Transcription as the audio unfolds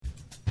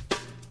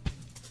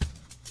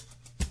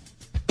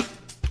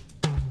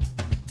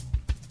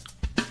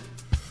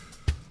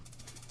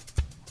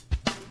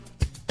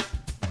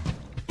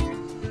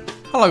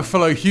Hello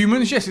fellow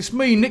humans, yes it's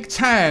me Nick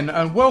Tan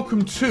and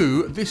welcome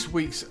to this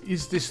week's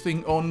Is This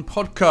Thing On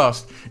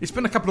podcast. It's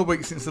been a couple of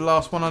weeks since the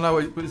last one. I know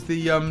it was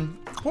the,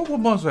 what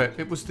one was it?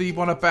 It was the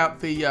one about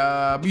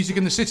the Music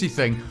in the City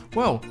thing.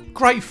 Well,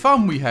 great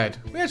fun we had.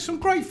 We had some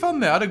great fun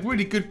there. I had a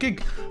really good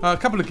gig, a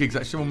couple of gigs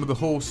actually, one with the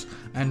horse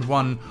and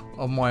one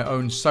on my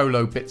own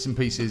solo bits and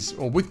pieces,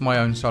 or with my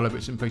own solo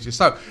bits and pieces.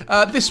 So,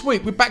 this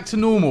week we're back to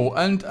normal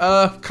and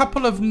a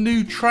couple of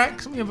new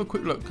tracks. Let me have a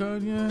quick look.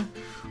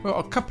 Well,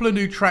 a couple of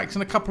new tracks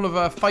and a couple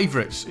of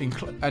favourites,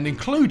 and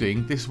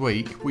including this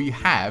week we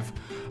have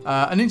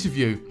an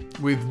interview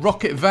with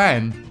Rocket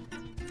Van.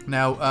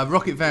 Now,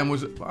 Rocket Van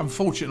was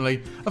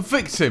unfortunately a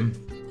victim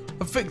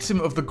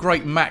of the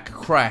great Mac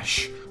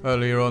crash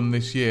earlier on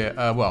this year.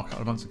 Well, a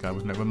couple of months ago,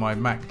 wasn't it, when my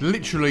Mac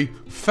literally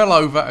fell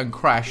over and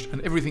crashed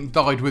and everything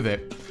died with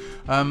it.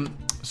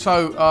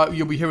 So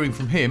you'll be hearing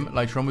from him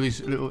later on with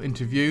his little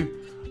interview,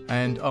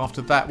 and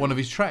after that, one of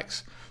his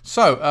tracks.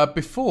 So,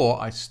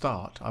 before I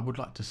start, I would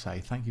like to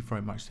say thank you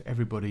very much to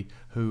everybody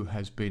who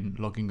has been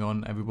logging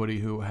on, everybody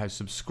who has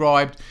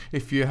subscribed.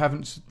 If you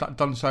haven't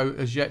done so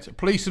as yet,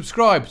 please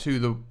subscribe to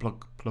the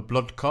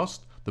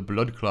Bloodcast.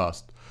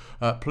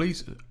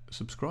 Please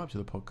subscribe to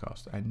the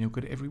podcast and you'll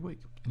get it every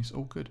week. It's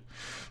all good.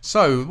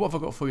 So, what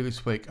have I got for you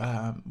this week?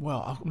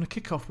 Well, I'm going to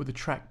kick off with a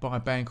track by a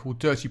band called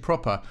Dirty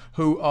Proper,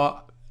 who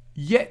are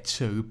yet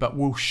to, but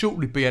will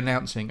shortly be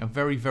announcing a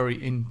very, very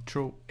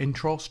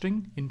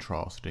interesting,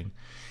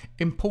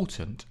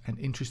 important and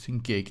interesting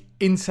gig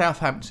in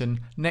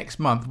Southampton next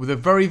month with a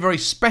very, very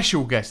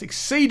special guest,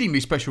 exceedingly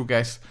special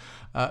guest,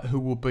 who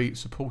will be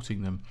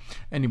supporting them.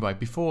 Anyway,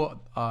 before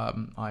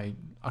I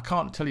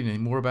can't tell you any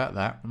more about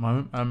that at the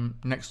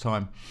moment, next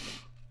time.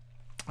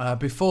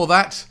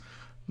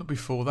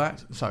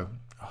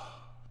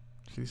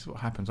 This is what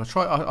happens. I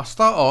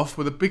start off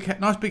with a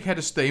nice big head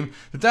of steam,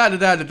 da da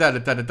da da da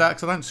da da da,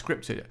 because I don't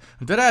script it,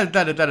 da da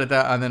da da da da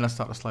da, and then I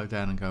start to slow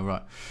down and go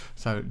right.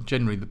 So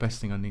generally, the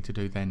best thing I need to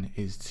do then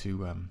is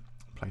to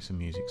play some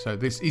music. So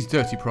this is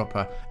Dirty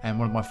Proper and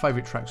one of my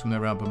favourite tracks from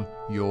their album,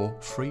 Your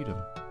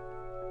Freedom.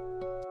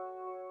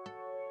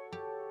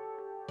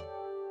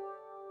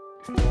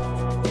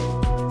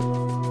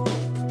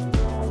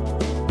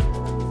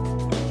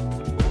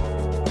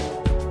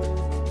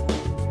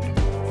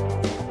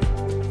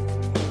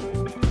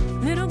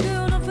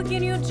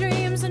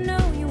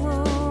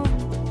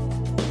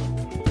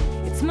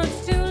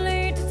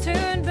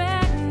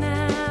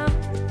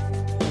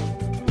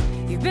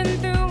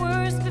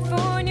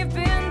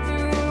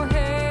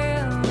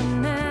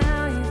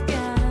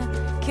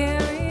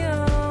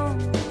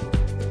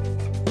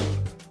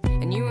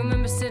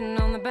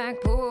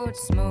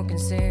 Smoking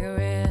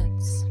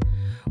cigarettes,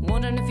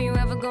 wondering if you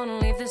ever gonna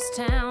leave this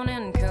town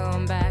and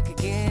come back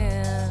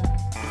again.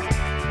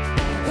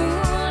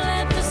 Ooh,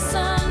 let the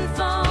sun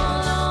fall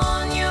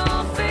on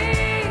your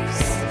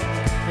face,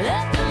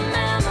 let the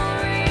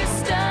memories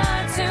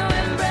start to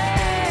embrace.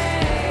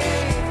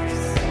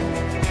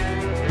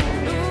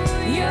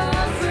 Ooh, your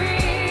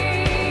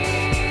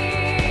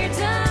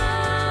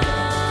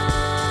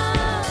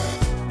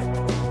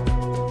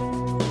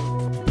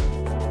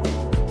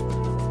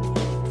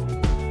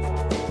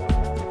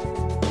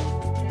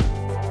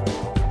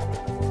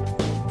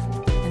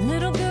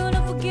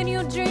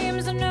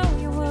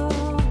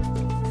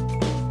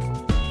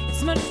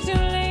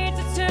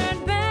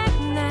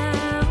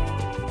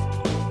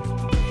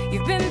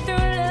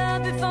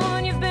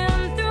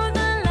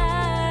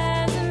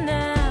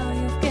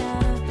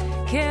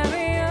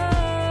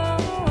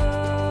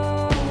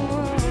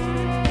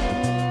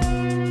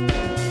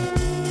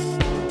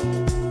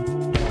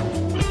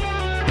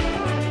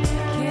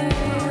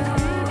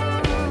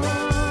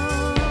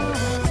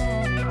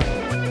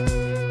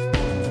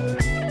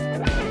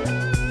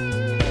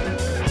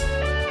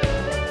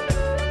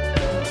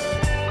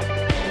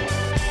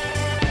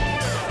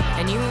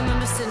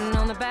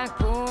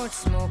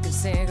smoking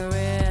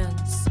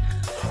cigarettes,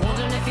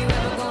 wondering if you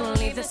ever gonna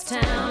leave this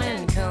town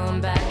and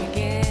come back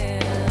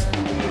again.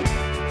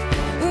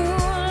 Ooh,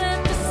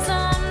 let the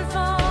sun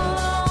fall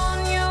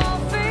on your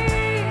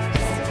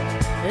face,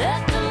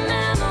 let the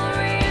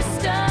memories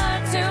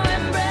start to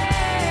embrace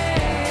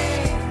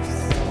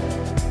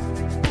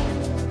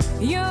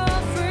your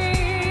freedom.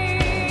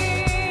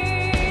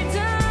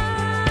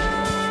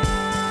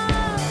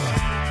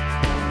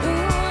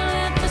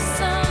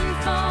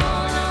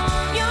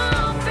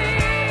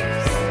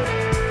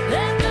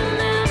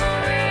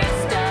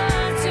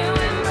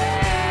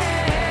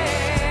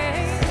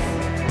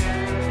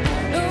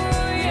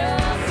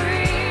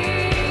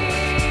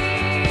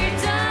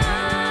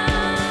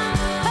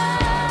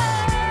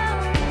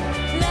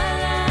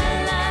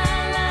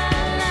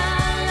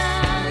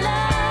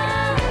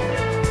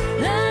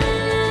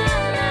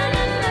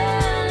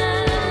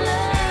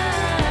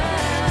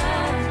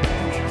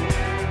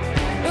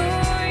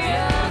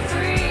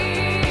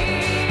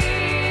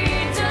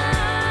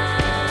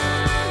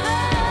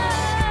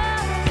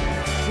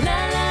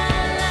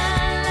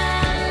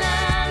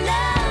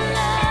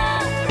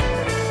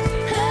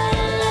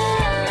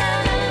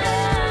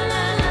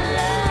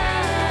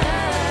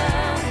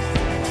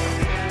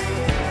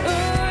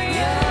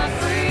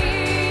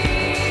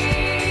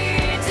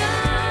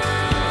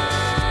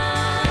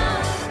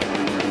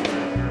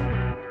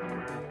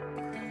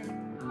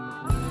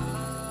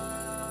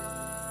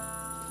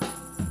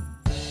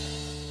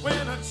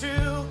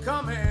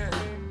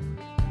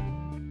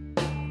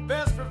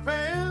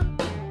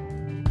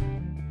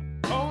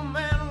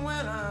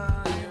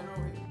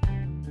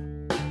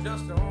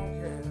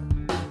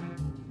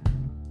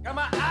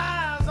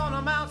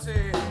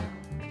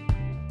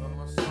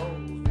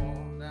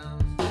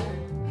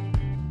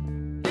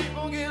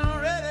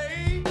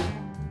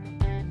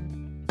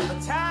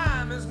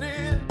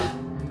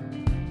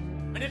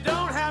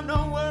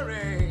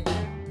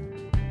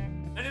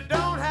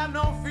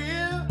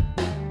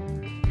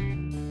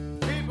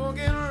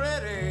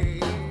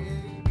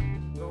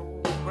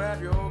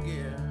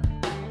 forget.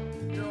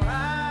 Your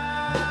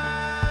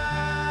eyes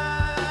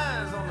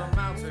on the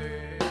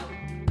mountain.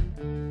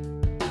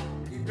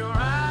 Keep your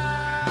eyes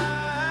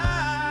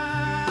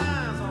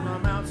on the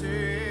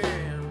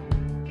mountain.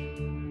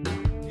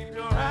 Keep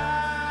your eyes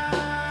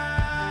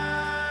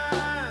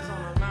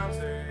on the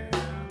mountain.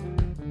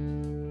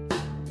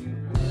 Keep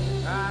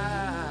your eyes.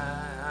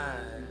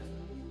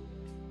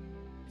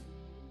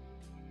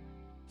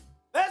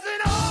 There's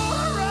an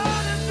old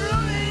running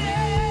through the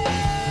air.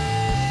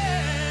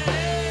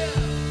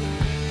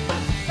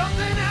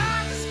 Something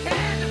I just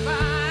can't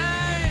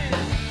define.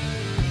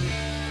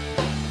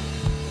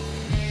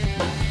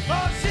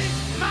 Oh, she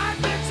might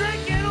be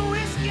drinking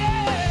whiskey.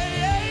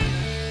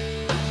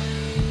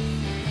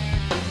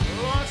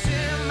 Oh, she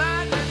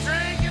might be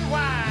drinking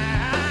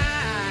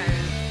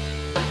wine.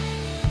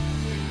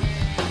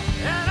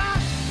 And I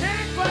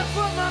can't quite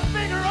put my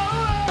finger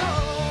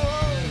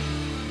on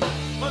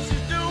what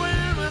she's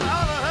doing with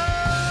all of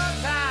her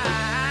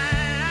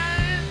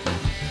time.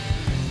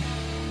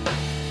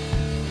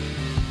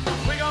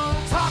 We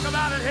gonna talk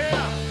about it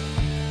here.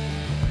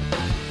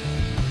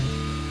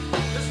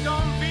 It's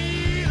gonna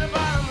be the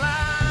bottom line.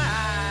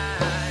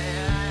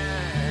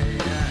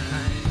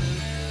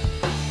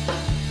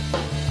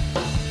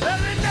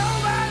 There ain't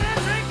nobody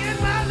drinking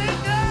my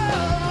liquor.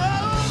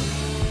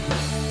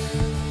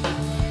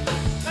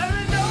 There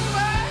ain't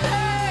nobody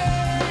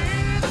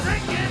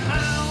drinking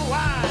my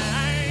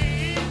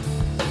wine.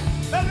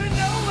 There ain't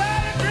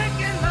nobody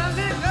drinking my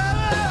liquor.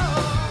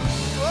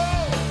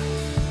 Oh,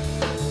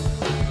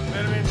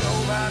 there ain't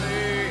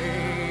nobody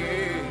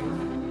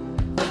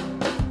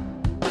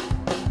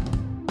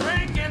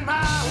drinking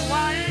my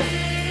wine.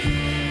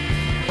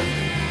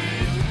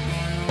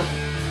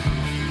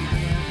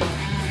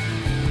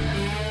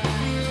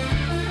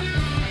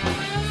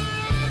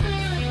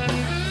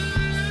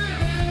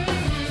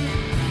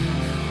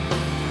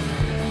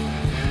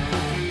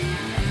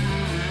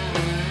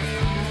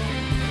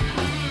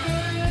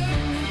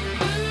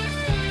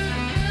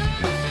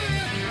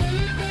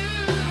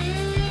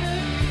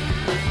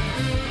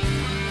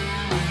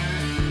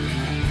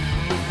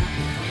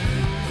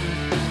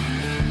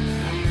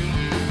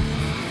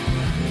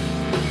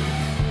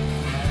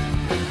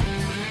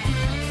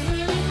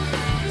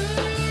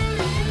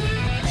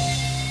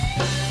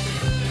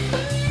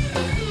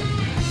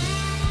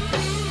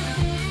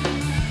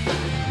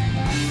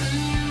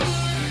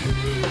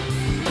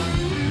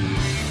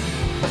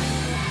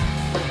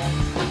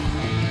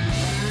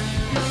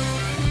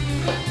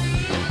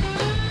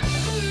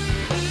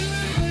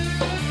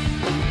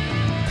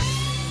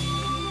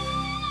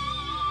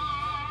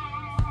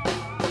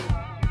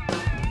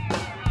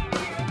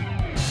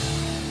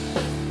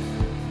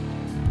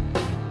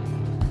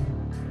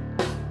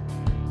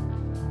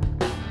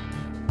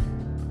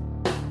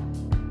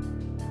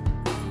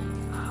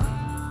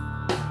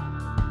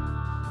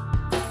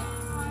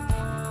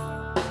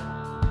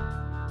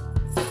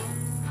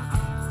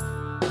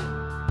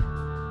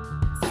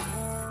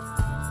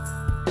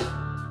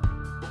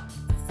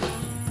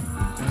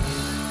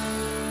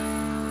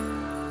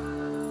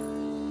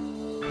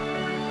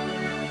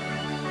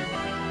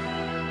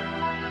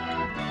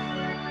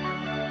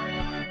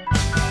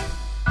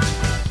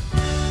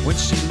 When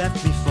she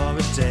left me for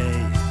a day,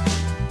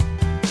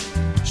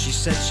 she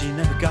said she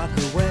never got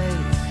her way.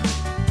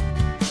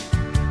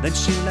 Then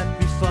she left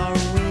me for a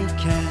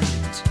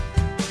weekend.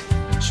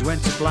 She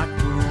went to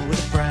Blackpool with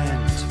a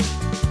friend.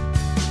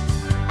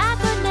 I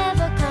could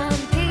never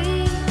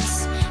compete.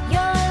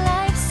 Your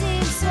life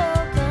seems so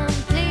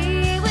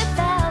complete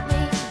without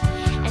me.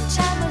 And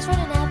time was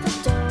running out the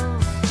door.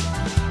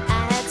 I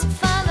had to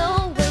find a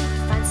way,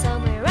 find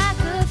somewhere I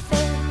could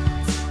fit.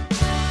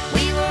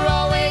 We were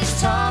always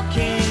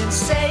talking,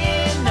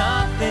 saying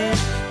nothing,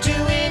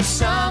 doing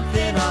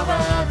something or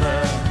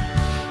other.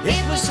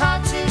 It was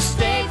hard to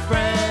stay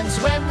friends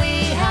when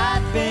we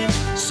had been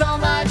so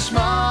much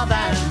more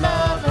than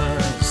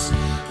lovers.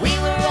 We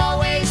were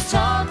always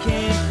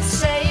talking,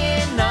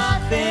 saying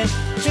nothing,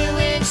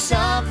 doing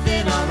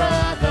something or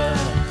other.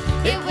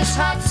 It was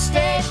hard to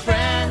stay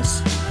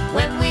friends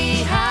when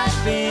we had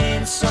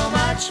been so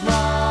much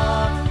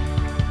more.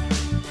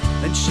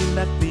 Then she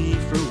left me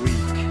for a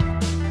week.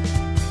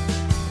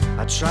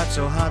 I tried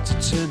so hard to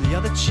turn the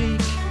other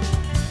cheek.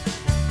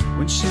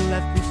 When she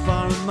left me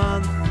for a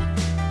month,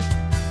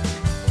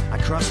 I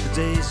crossed the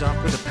days off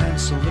with a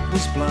pencil that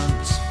was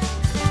blunt.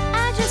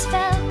 I just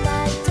felt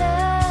like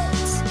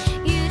dirt.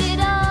 You did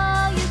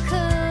all you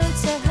could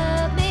to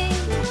hurt me.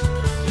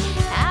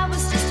 I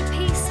was just a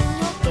piece in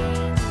your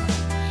game.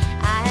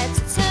 I had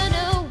to turn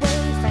away,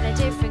 find a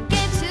different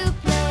game to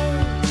play.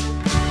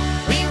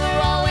 We were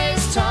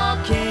always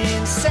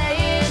talking,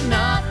 saying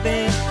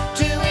nothing,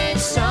 doing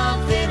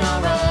something or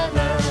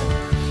other.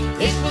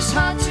 It was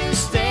hard to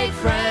stay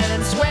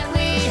friends when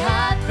we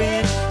had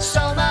been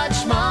so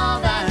much more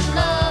than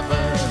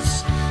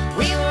lovers.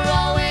 We were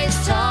always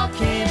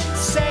talking,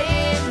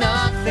 saying nothing.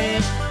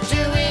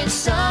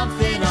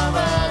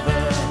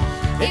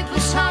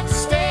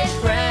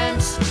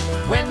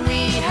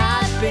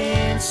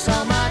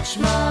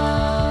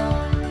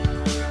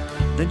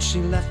 Then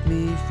she left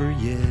me for a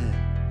year,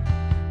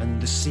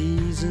 and the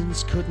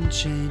seasons couldn't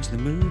change the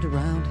mood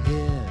around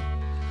here.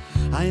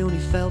 I only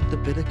felt the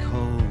bitter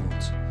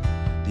cold,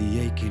 the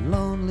aching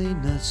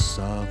loneliness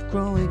of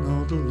growing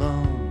old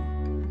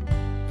alone.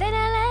 Then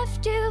I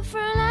left you for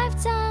a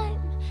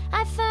lifetime.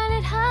 I found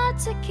it hard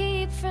to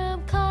keep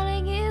from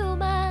calling you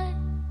mine.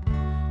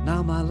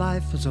 Now my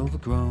life is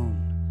overgrown.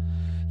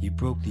 You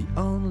broke the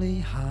only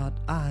heart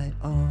I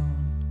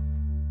own.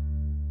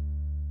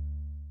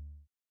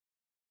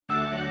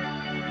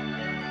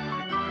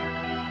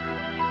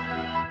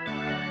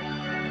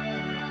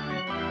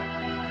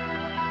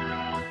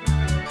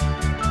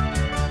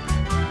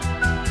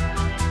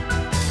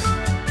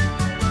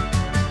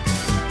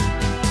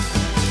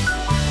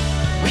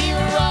 We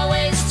were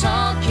always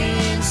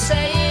talking,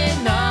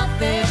 saying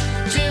nothing,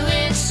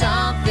 doing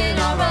something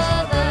or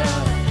other.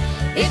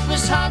 It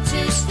was hard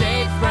to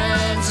stay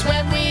friends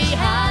when we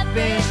had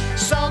been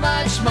so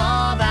much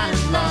more than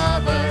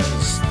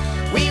lovers.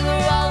 We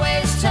were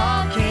always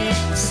talking,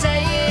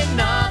 saying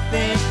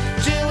nothing,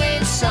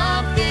 doing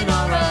something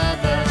or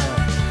other.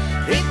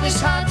 It was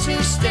hard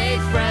to stay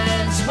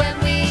friends when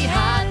we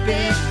had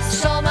been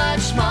so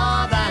much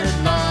more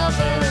than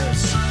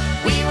lovers.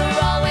 We were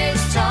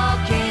always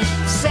talking,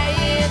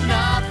 saying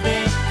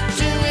nothing,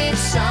 doing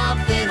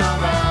something or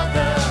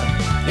other.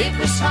 It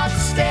was hard to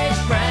stay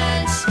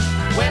friends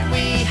when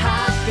we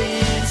had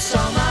been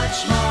so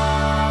much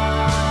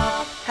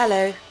more.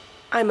 Hello,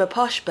 I'm a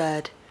posh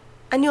bird,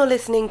 and you're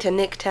listening to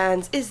Nick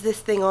Tan's Is This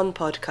Thing On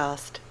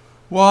podcast.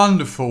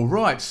 Wonderful.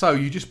 Right, so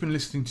you've just been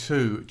listening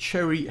to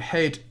Cherry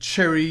Head,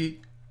 Cherry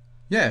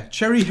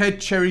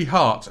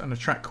Heart, and a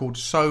track called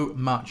So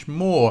Much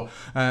More.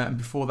 And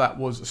before that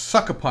was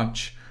Sucker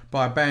Punch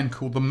by a band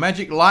called the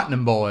Magic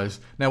Lightning Boys.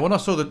 Now, when I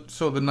saw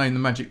the name, the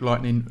Magic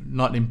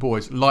Lightning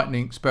Boys,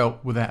 lightning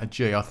spelt without a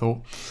G, I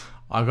thought,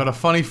 I've got a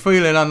funny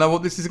feeling I know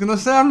what this is going to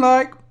sound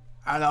like.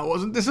 And I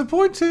wasn't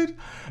disappointed.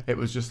 It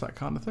was just that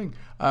kind of thing.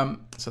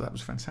 So that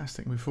was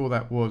fantastic. Before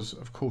that was,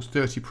 of course,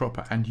 Dirty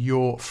Proper and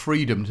Your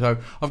Freedom. So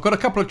I've got a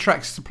couple of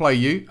tracks to play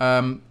you.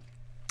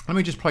 Let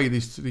me just play you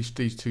these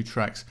two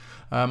tracks.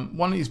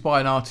 One is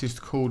by an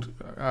artist called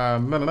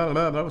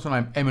what's her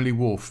name? Emily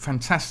Wolf.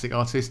 Fantastic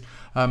artist.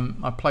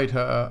 I played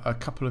her a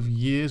couple of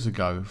years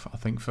ago, I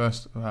think,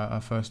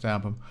 her first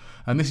album.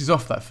 And this is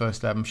off that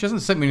first album. She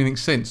hasn't sent me anything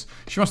since.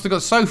 She must have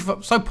got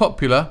so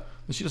popular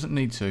that she doesn't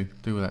need to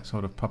do that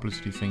sort of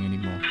publicity thing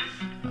anymore.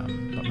 But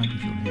maybe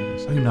she'll hear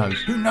this. Who knows?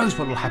 Who knows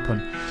what will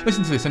happen?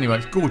 Listen to this anyway.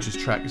 It's a gorgeous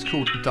track. It's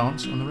called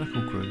Dance on the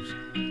Record Grooves.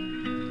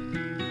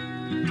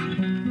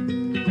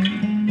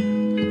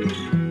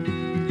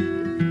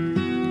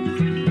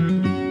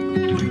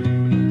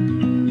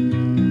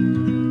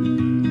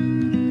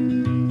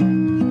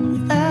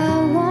 I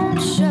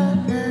won't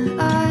shut my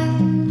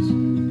eyes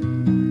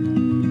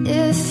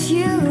if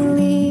you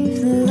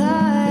leave the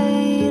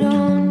light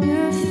on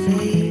your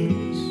face.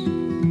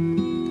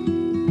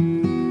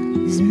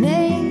 It's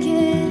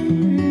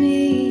making me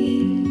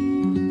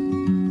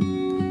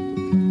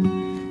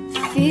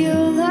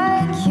feel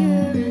like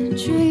you're a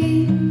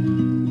dream.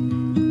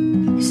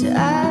 'Cause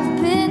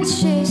I've been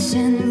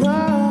chasing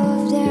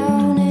love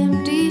down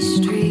empty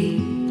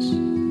streets,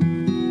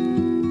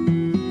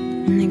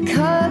 and they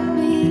cut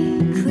me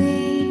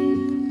clean.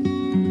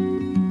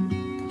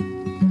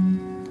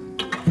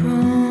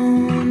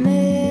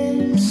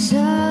 Promise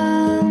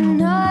I'm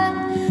not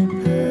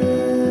perfect,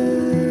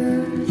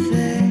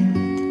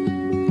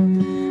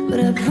 but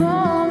I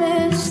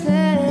promise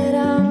that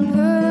I'm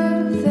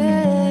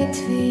perfect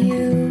for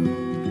you.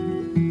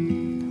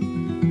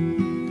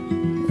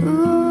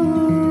 Ooh.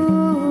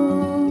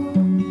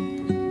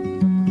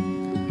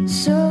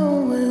 So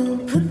we'll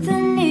put the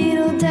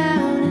needle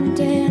down and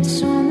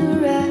dance on the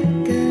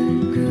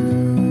record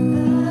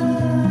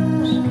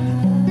grooves.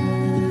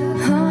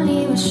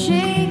 Honey, we'll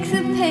shake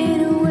the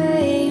pain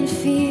away and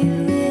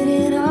feel it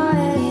in our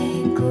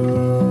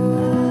ankles.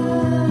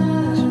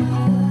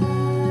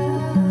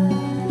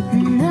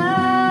 And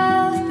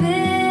I've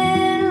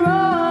been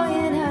wrong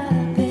and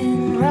I've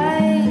been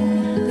right,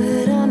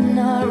 but I'm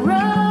not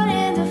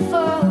running to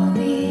fall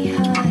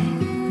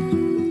behind.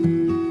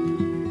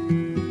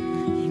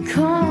 You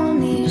call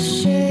me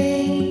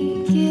shaking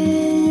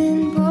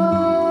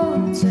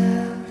bones of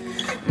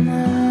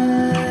mine.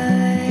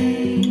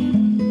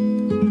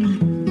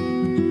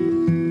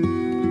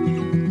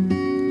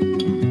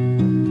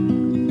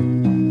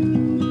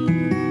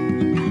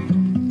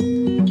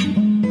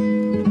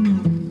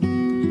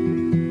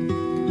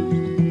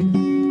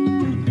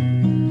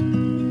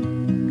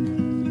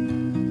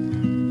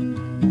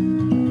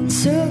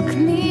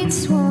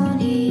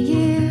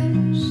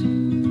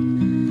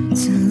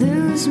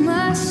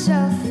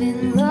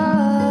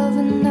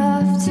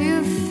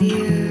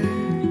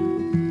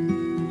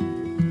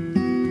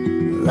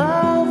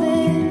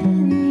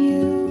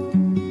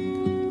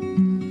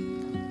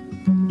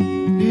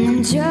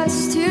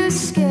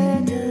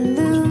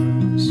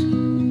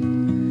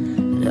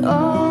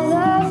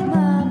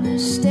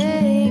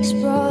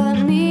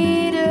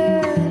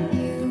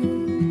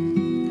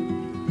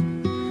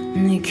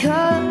 and they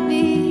cut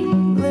me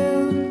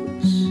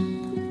loose.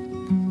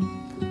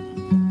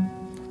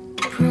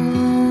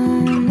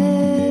 Promise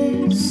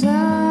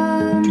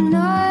I'm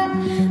not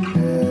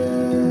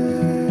perfect,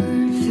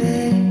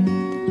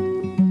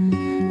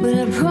 but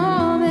I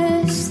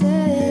promise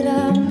that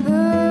I'm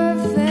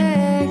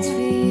perfect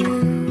for you.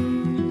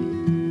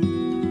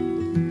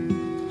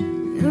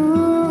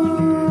 Ooh.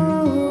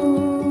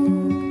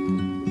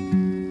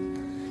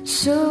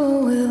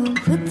 So we'll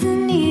put the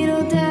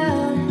needle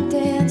down and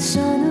dance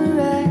on the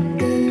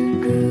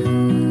record grooves.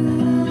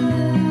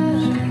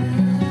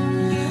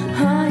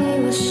 Honey,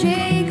 we'll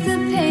shake the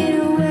pain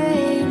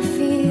away and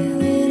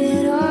feel it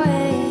in our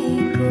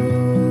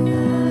ankles.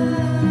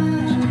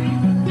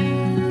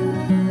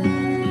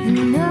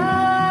 And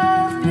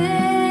I've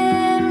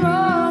been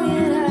wrong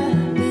and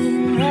I've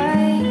been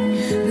right,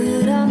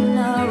 but I'm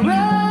not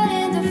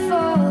running to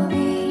fall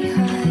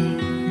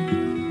behind.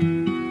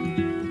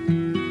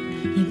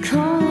 You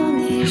call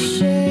me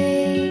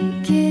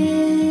shaking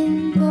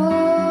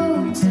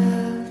bones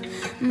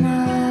of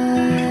mine.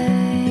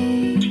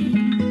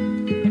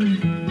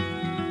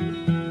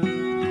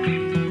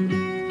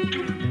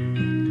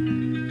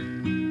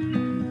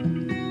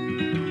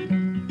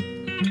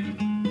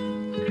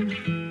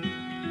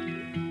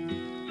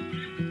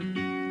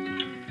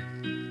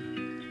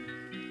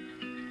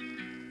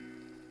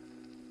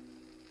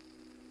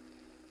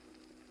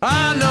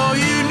 I know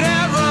you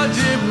never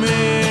did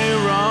me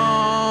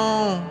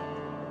wrong.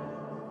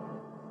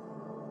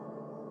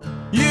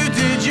 You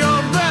did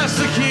your best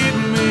to keep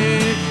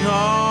me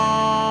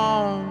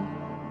calm.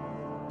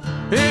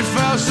 It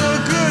felt so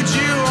good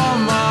you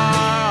on my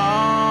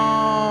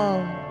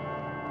own.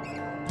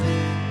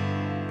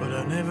 But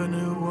I never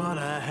knew what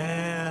I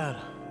had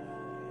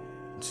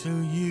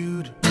until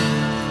you'd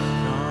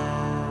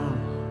gone.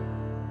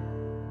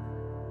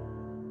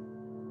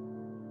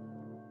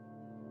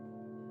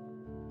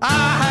 I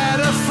had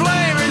a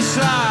flame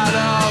inside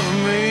of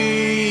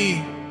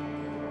me,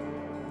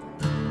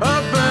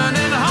 a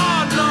burning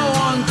heart no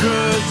one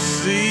could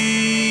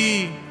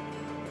see.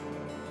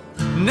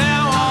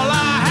 Now all I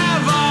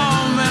have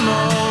are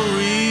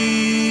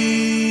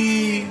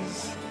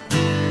memories.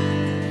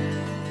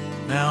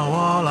 Now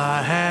all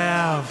I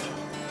have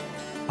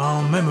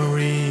are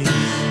memories.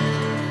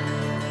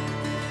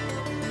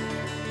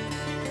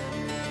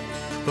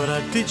 But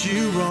I did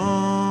you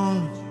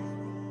wrong.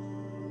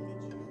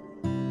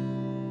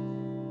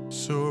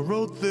 So I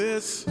wrote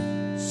this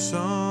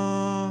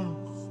song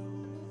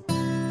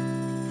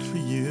for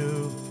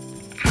you.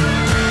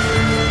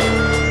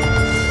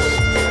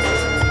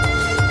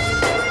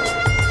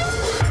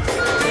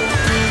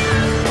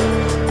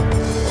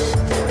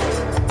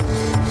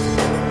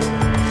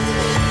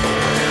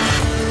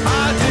 I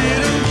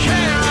didn't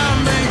care, I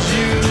made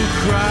you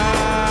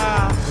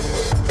cry.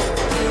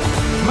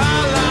 My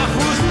life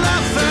was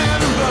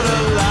nothing but a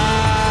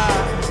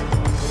lie.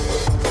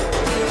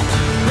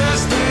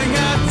 Best thing I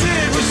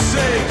did was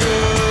say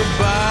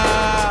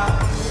goodbye.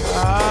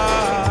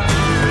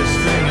 Best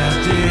thing I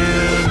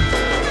did,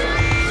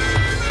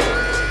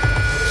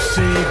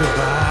 say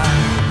goodbye.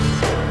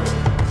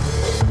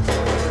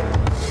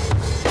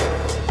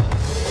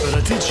 But I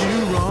did you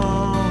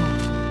wrong.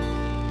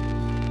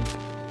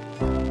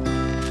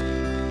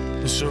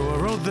 So I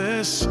wrote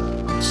this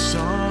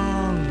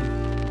song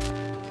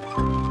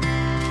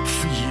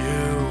for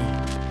you.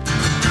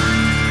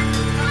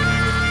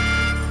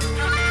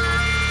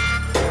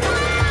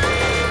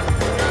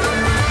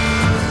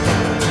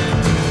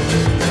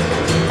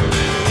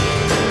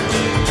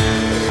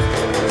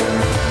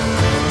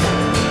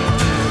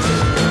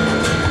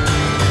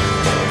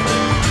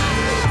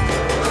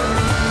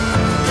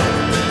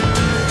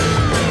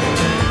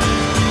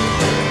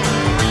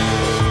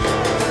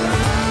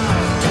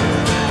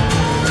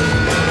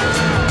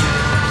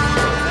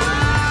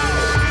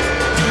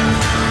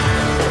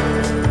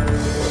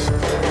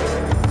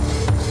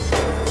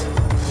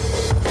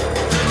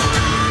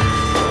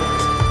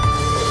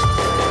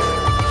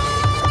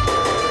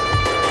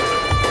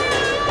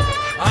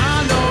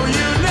 I know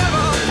you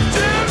never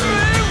did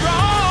me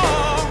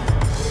wrong.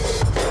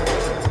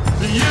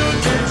 You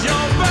did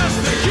your best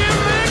to keep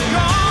me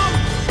calm.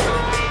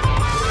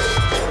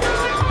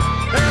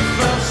 It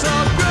felt so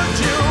good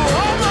you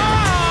were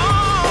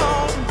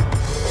mine.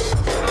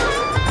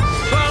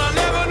 But I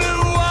never knew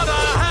what I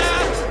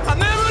had. I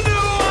never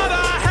knew what I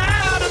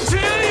had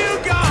until you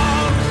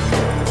gone.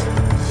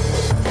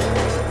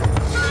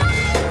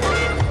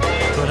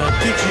 But I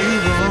did you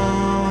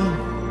wrong.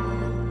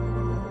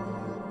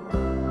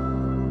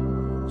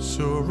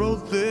 So I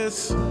wrote this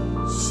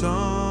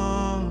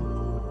song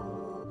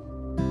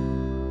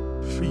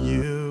for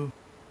you.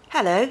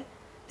 Hello,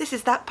 this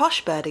is That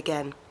Posh Bird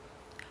again.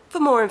 For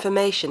more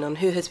information on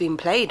who has been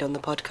played on the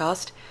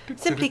podcast,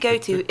 simply go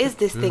to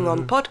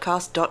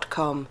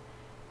isthisthingonpodcast.com.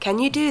 Can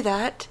you do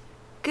that?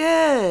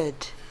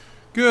 Good.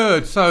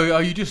 Good. So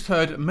you just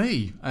heard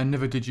me and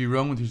Never Did You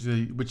Wrong, which is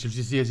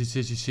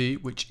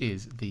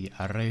the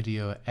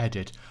radio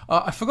edit.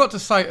 I forgot to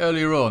say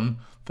earlier on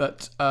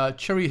that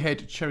Cherry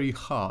Head, Cherry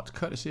Heart,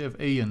 courtesy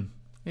of Ian,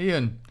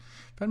 Ian,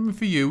 if it hadn't been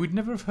for you, we'd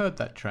never have heard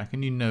that track,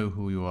 and you know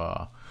who you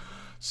are.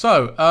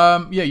 So,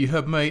 you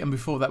heard me, and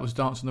before that was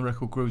Dance on the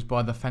Record Grooves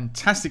by the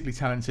fantastically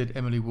talented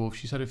Emily Wolf.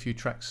 She's had a few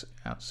tracks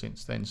out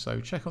since then, so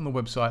check on the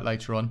website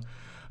later on,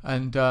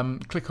 and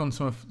click on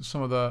some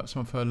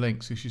of her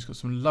links. She's got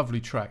some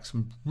lovely tracks,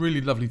 some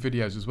really lovely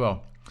videos as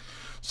well.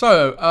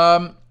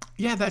 So,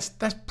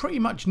 that's pretty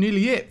much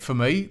nearly it for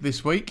me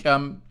this week,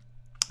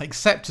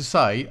 except to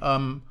say,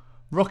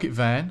 Rocket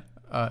Van,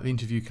 the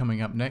interview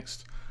coming up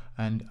next,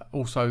 and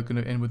also going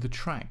to end with the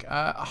track.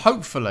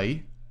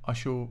 Hopefully, I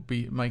shall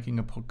be making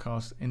a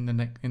podcast in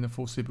the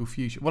foreseeable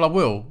future. Well, I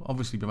will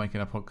obviously be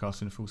making a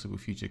podcast in the foreseeable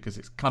future because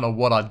it's kind of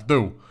what I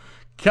do.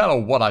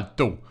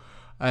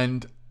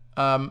 And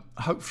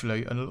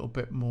hopefully a little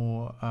bit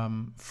more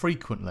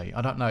frequently.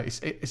 I don't know.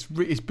 It's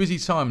busy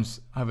times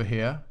over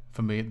here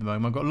for me at the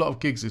moment. I've got a lot of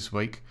gigs this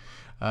week.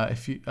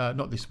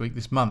 Not this week,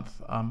 this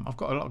month. I've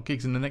got a lot of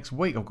gigs in the next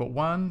week. I've got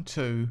 1,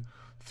 2,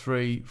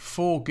 3,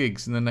 4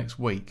 gigs in the next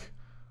week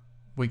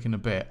and a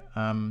bit.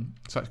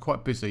 So it's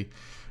quite busy.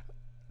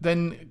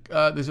 Then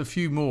there's a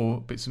few more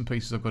bits and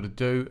pieces I've got to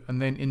do.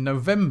 And then in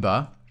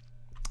November,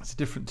 it's a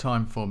different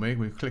time for me.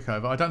 We click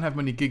over. I don't have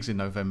many gigs in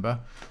November.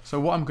 So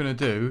what I'm going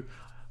to do,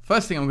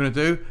 first thing I'm going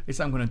to do is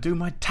I'm going to do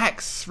my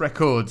tax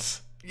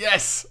records.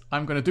 Yes,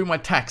 I'm going to do my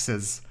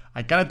taxes.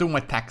 I got to do my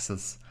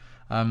taxes.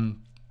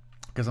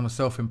 Because I'm a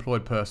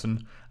self-employed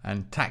person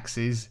and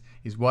taxes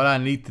is what I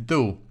need to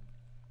do.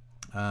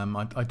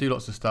 I do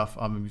lots of stuff.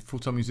 I'm a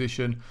full-time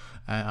musician,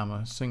 and I'm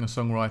a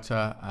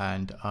singer-songwriter,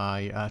 and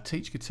I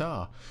teach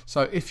guitar.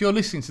 So if you're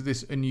listening to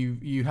this and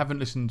you haven't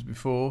listened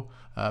before,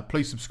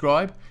 please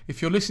subscribe.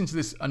 If you're listening to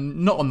this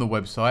and not on the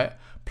website,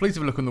 please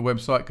have a look on the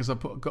website because I've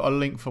got a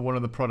link for one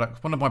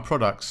of my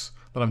products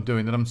that I'm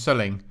doing, that I'm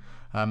selling,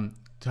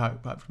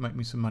 to make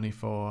me some money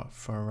for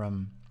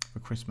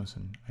Christmas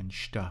and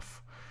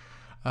stuff.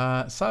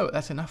 So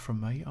that's enough from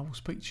me. I will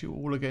speak to you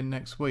all again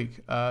next week.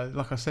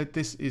 Like I said,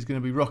 this is going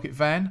to be Rocket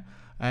Van,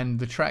 and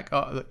the track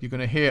that you're going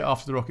to hear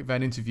after the Rocket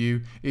Van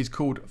interview is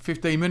called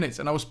 15 Minutes,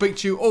 and I will speak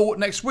to you all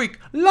next week.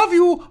 Love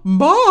you.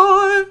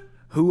 Bye.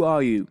 Who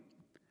are you?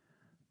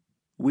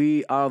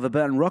 We are the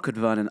band Rocket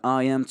Van, and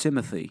I am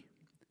Timothy.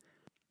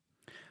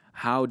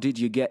 How did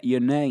you get your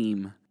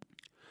name?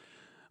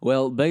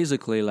 Well,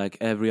 basically like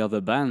every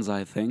other band,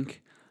 I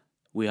think.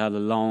 We had a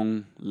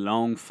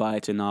long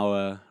fight in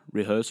our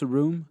rehearsal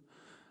room,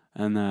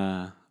 and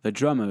the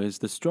drummer is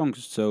the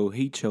strongest, so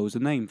he chose the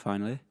name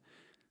finally.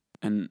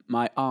 And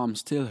my arm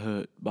still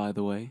hurt, by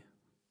the way.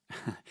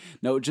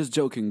 No, just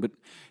joking, but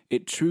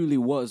it truly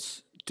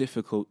was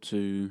difficult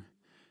to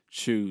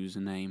choose a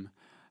name.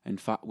 In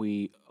fact,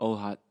 we all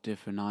had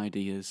different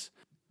ideas.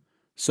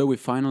 So we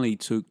finally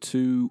took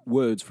 2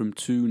 words from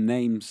 2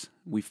 names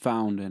we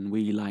found and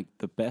we liked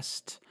the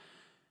best,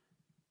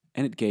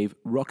 and it gave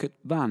Rocket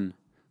Van.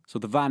 So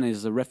the van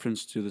is a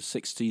reference to the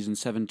 60s and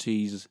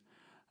 70s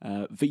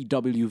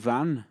VW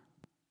van.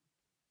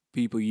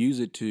 People use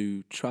it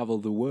to travel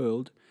the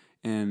world,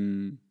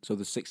 and so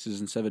the 60s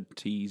and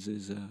 70s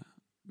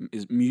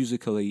is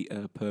musically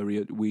a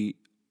period we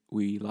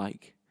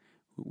like,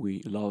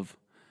 we love,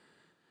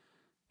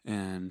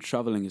 and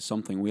traveling is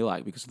something we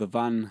like because the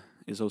van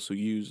is also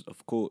used,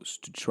 of course,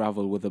 to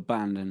travel with a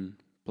band and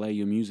play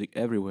your music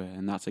everywhere,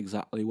 and that's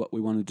exactly what we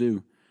want to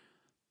do.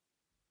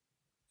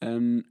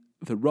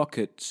 The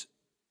rocket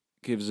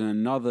gives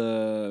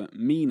another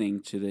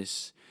meaning to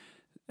this.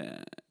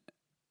 A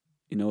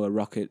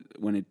rocket,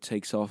 when it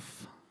takes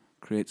off,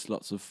 creates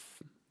lots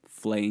of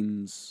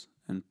flames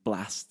and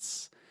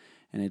blasts,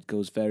 and it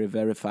goes very,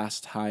 very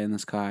fast, high in the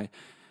sky.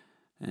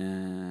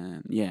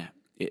 And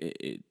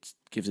it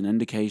gives an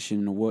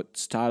indication of what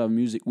style of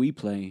music we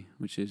play,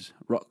 which is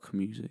rock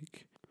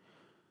music.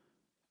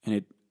 And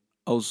it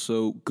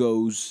also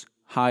goes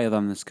higher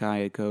than the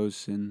sky. It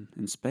goes in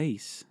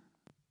space,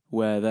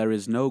 where there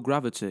is no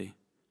gravity.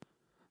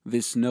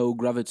 This no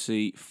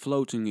gravity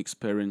floating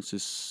experience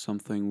is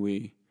something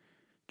we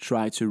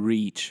try to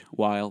reach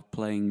while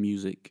playing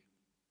music.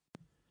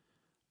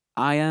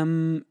 I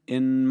am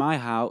in my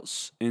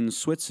house in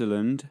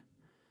Switzerland,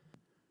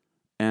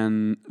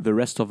 and the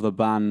rest of the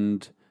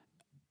band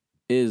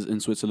is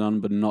in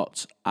Switzerland but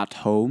not at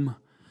home.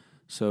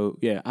 So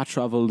I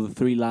traveled the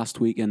 3 last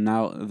week, and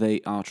now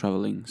they are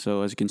traveling.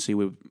 So as you can see,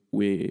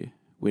 we're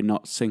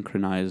not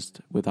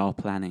synchronized with our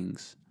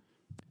plannings.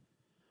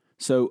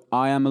 So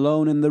I am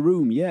alone in the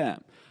room,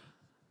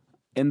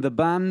 In the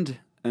band,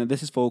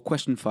 this is for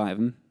question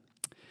 5.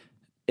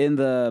 In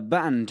the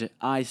band,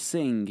 I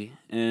sing,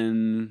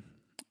 and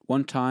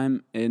one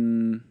time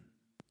in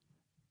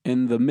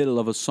the middle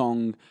of a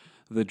song,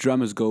 the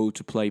drummers go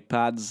to play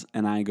pads,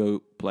 and I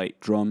go play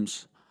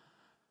drums.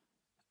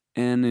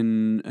 And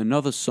in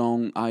another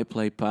song, I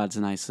play pads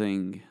and I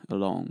sing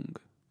along.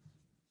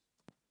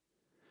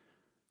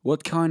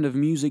 What kind of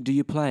music do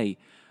you play?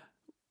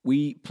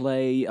 We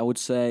play, I would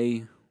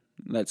say,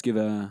 let's give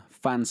a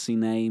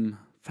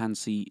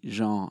fancy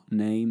genre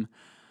name.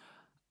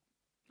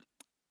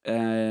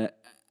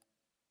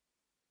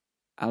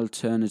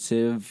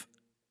 Alternative,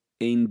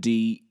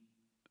 indie,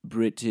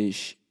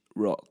 British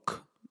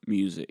rock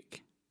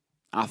music.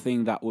 I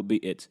think that would be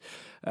it.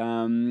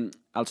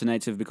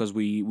 Alternative, because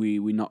we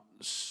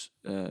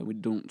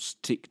don't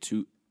stick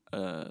to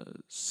a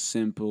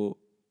simple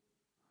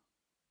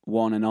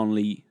one and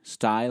only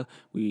style.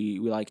 We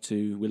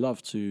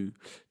love to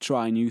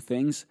try new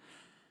things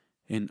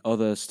in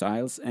other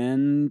styles,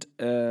 and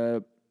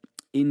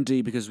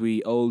indie, because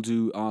we all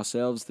do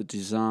ourselves the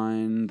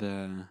design,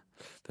 the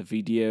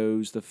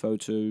videos, the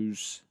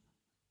photos.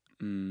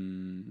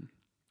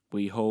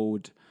 We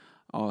hold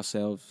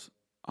ourselves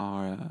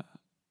our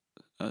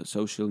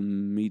social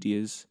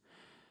medias.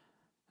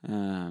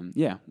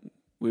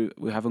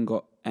 We haven't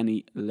got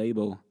any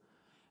label,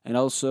 and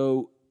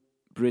also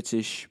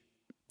British,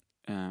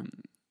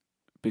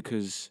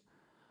 because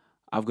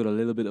I've got a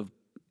little bit of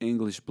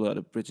English blood,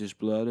 a British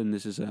blood, and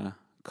this is a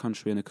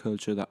country and a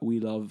culture that we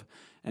love,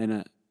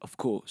 and of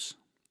course,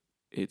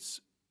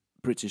 it's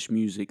British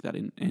music that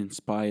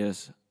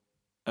inspires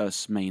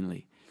us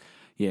mainly.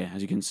 Yeah,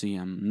 as you can see,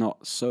 I'm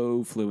not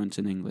so fluent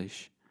in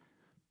English.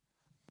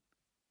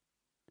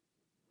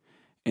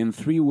 In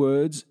 3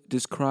 words,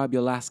 describe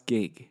your last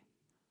gig.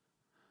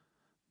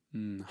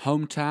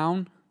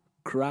 Hometown,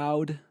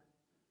 crowd,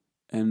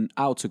 and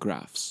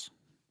autographs.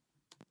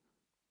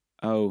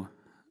 Oh,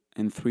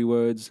 in 3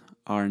 words,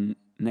 our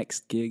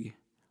next gig.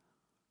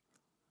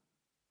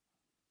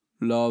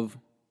 Love,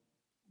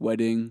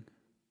 wedding,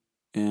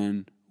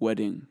 and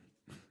wedding.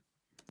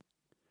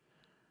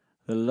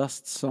 The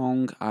last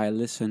song I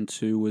listened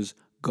to was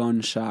Gun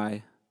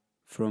Shy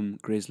from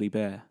Grizzly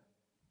Bear.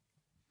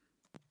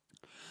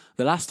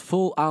 The last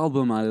full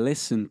album I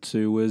listened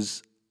to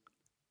was...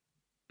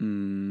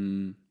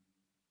 yeah,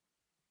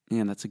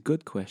 that's a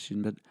good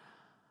question, but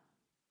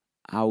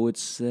I would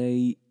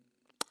say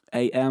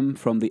AM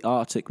from the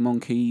Arctic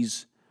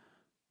Monkeys,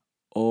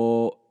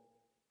 or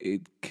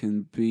it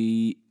can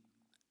be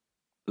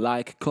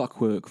Like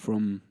Clockwork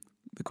from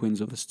the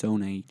Queens of the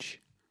Stone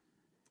Age.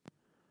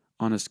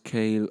 On a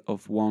scale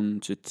of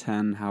 1 to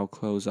 10, how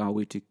close are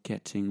we to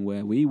getting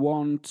where we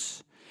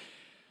want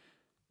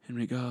in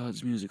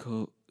regards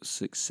musical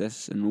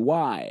success, and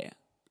why?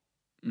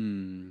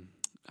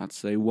 I'd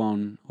say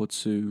 1 or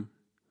 2,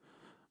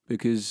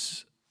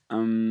 because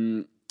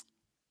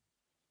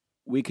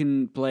we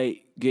can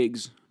play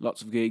gigs,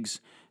 lots of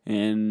gigs,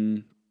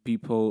 and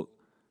people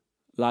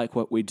like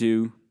what we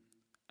do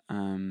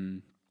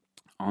on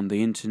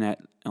the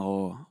internet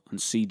or on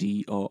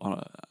CD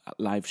or at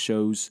live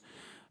shows.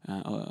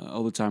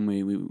 All the time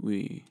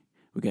we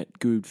get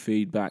good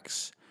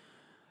feedbacks,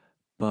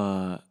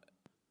 but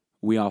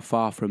we are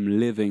far from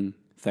living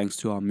thanks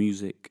to our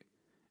music,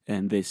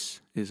 and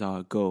this is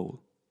our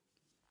goal.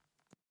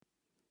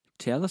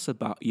 Tell us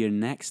about your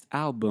next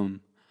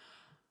album.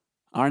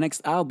 Our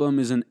next album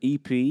is an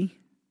EP,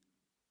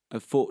 a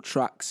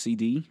 4-track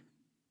CD.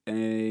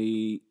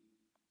 Nearly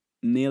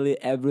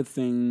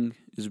everything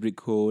is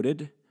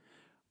recorded.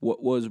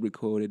 What was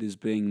recorded is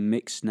being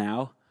mixed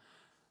now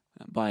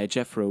by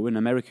Jeffro, an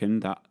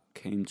American that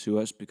came to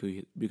us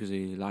because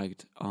he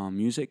liked our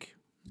music,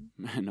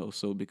 and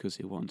also because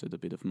he wanted a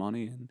bit of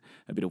money and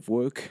a bit of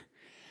work.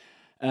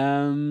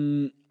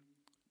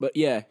 But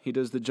yeah, he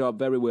does the job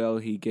very well.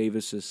 He gave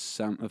us a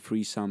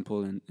free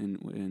sample, and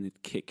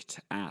it kicked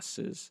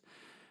asses,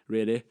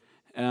 really.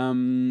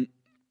 Yeah,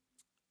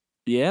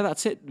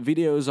 that's it.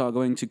 Videos are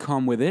going to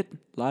come with it.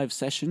 Live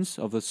sessions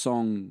of the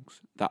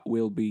songs that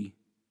will be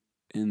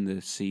in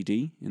the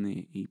CD, in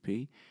the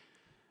EP.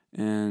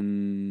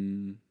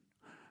 And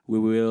we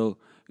will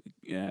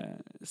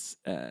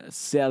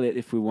sell it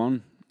if we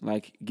want.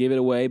 Like, give it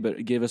away,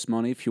 but give us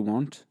money if you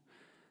want.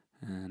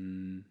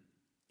 And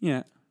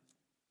yeah,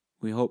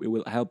 we hope it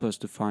will help us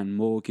to find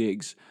more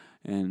gigs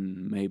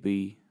and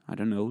maybe, I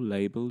don't know,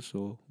 labels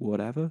or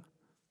whatever.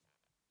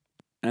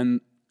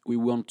 And we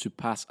want to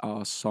pass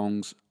our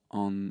songs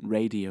on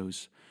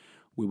radios.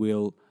 We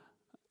will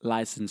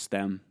license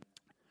them.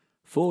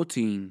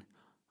 14,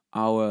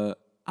 our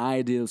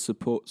ideal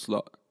support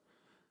slot.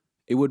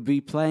 It would be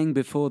playing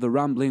before the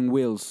Rambling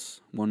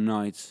Wills one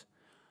night.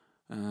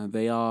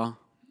 They are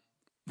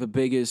the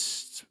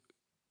biggest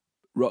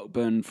rock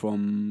band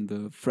from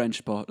the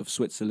French part of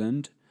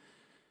Switzerland.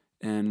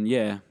 And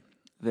yeah,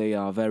 they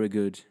are very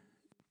good.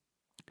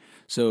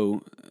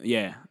 So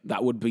yeah,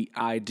 that would be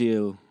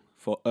ideal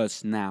for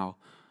us now.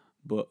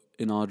 But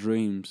in our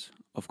dreams,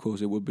 of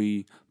course, it would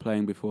be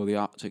playing before the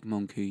Arctic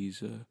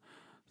Monkeys,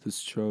 the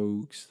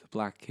Strokes, the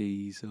Black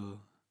Keys, or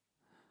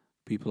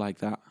people like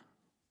that.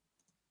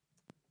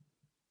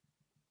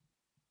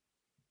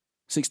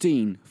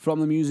 16, from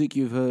the music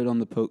you've heard on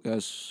the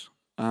podcast,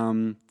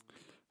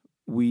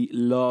 we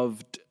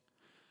loved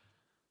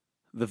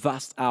the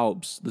Vast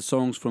Alps, the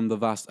songs from the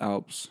Vast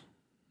Alps.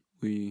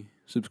 We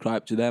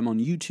subscribe to them on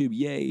YouTube,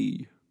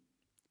 yay!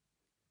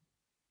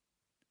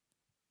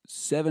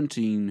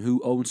 17,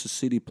 who owns a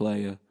CD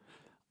player?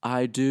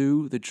 I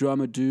do, the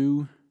drummer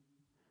do.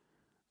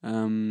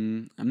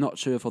 I'm not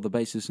sure for the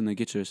bassist and the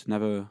guitarist.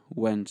 Never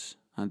went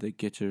at the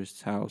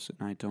guitarist's house,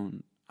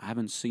 and I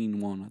haven't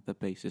seen one at the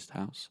bassist's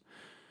house.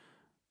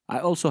 I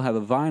also have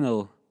a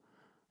vinyl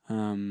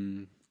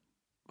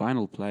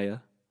vinyl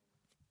player.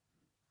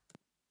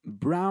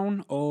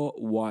 Brown or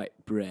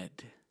white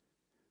bread?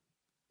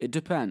 It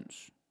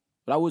depends,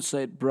 but I would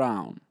say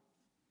brown.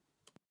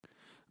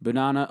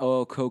 Banana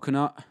or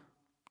coconut?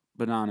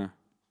 Banana.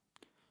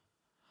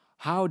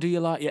 How do you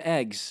like your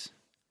eggs?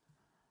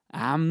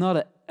 I'm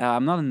not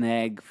an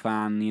egg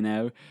fan, you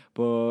know,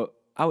 but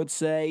I would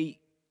say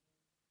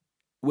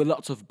with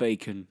lots of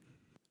bacon.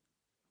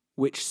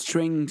 Which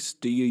strings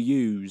do you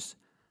use?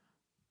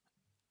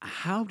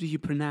 How do you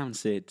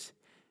pronounce it?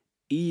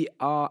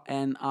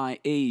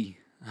 E-R-N-I-E.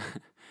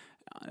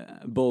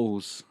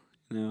 Balls,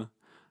 you know.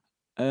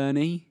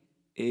 Ernie,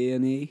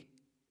 Ernie,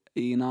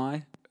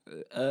 I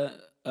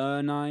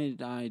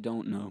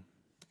don't know.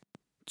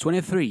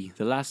 23.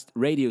 The last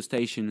radio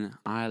station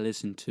I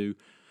listened to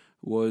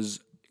was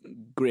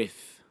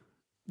Griff.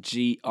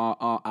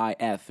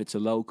 G-R-R-I-F. It's a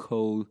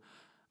local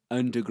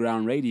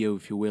underground radio,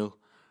 if you will.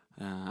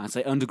 I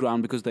say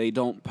underground because they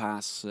don't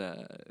pass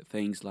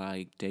things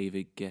like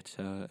David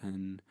Guetta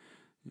and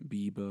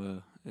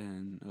Bieber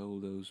and all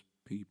those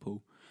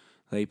people.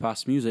 They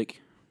pass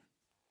music.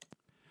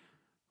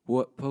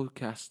 What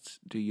podcasts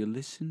do you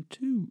listen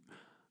to?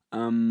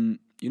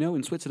 You know,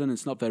 in Switzerland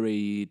it's not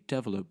very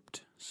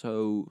developed,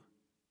 so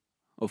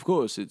of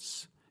course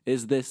it's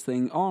Is This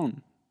Thing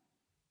On?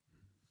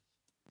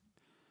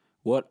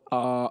 What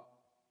are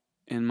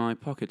in my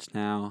pockets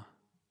now?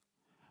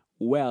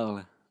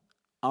 Well,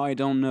 I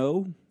don't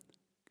know,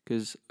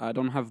 because I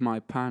don't have my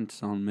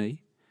pants on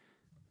me.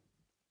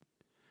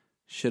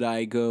 Should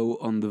I go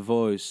on The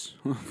Voice?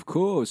 Of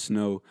course,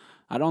 no.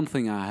 I don't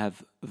think I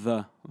have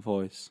the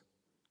voice.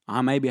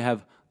 I maybe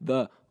have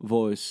the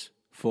voice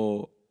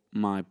for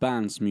my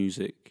band's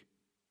music,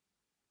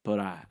 but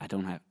I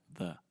don't have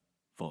the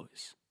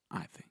voice,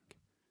 I think.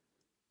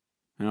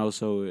 And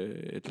also,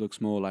 it looks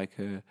more like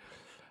a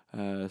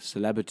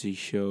celebrity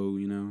show,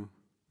 you know.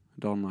 I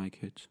don't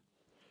like it.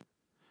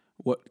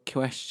 What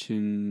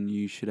question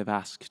you should have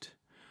asked?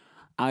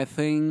 I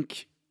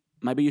think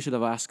maybe you should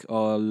have asked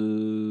our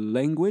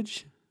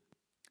language,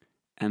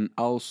 and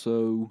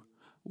also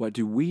what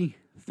do we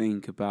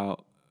think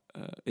about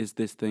Is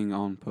This Thing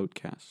On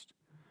podcast.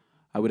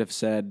 I would have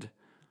said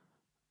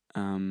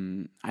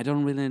I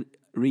don't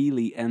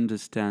really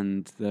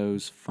understand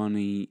those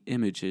funny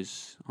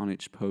images on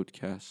each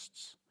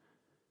podcasts,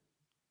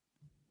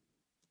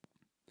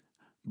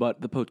 but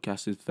the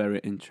podcast is very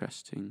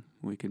interesting.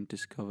 We can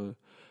discover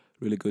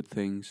really good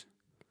things.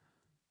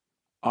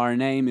 Our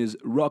name is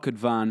Rocket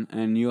Van,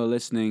 and you're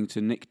listening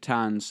to Nick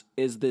Tan's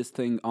Is This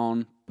Thing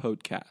On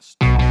podcast.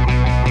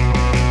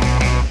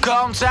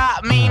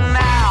 Contact me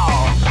now.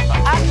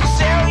 I can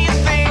sell you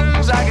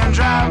things, I can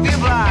drive you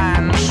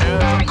blind. Sure,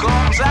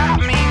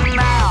 contact me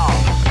now.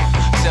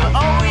 Tell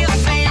all your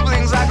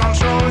siblings I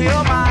control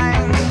your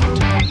mind.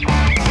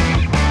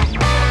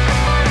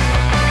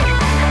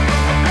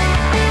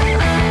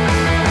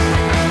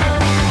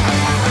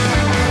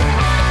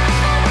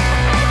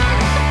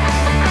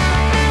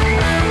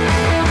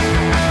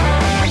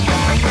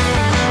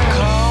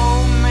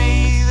 Call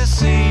me the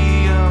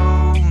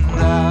CEO,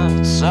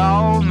 that's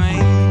all me.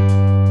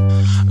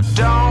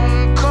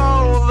 Don't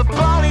call the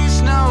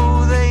police,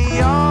 no,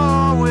 they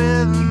are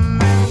with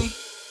me.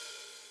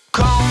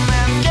 Come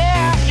and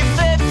get your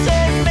 50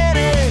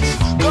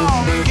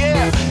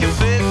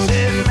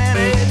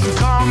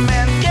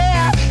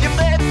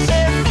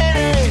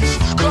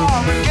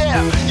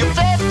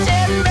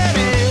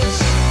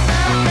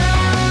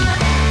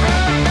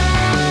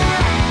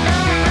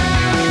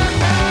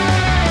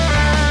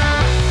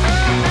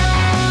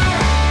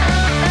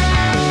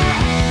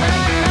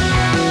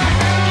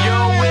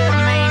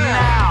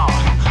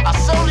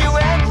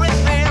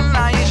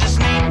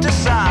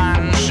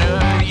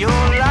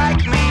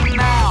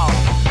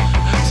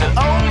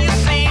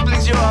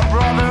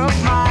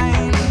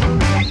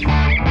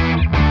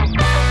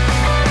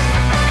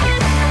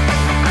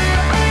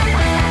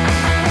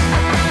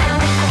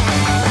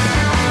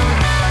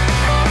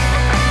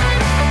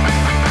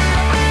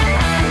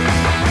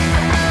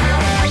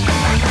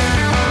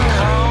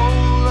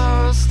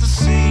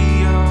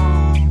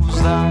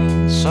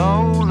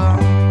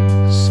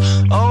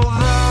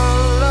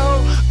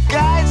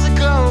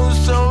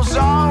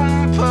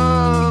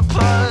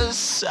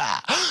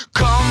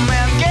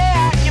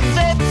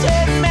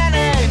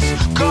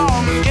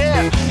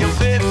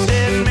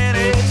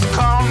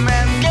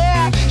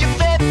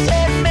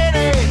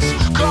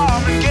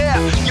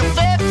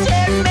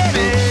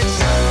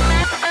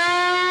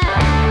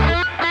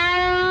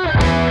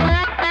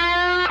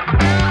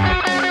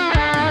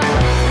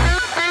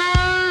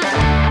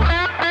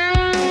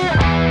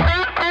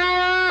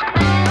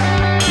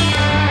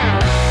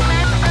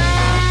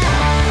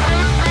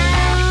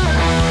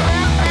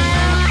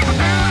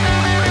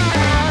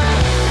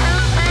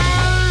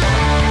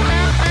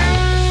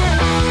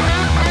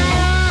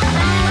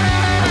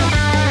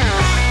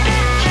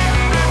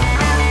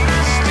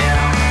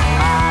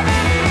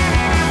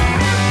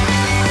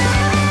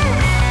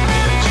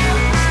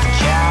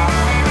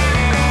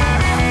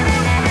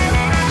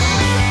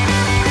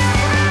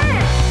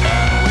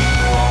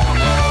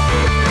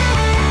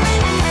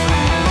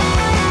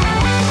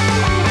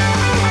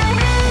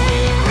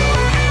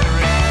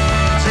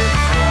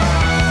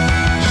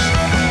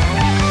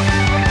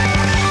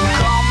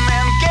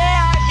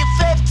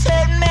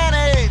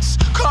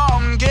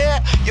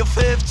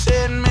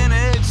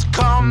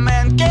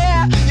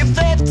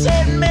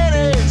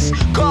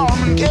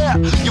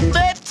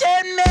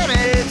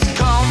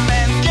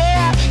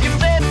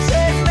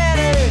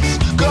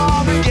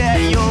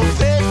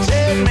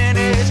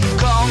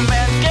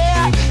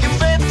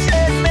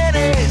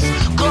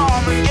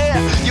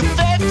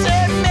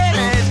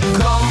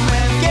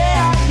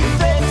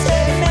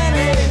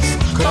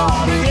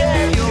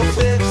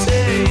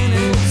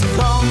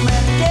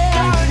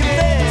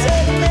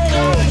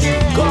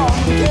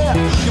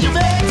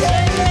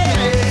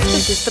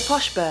 This is the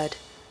Posh Bird,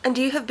 and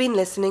you have been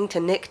listening to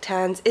Nick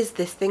Tan's Is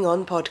This Thing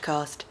On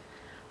podcast.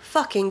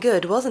 Fucking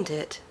good, wasn't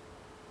it?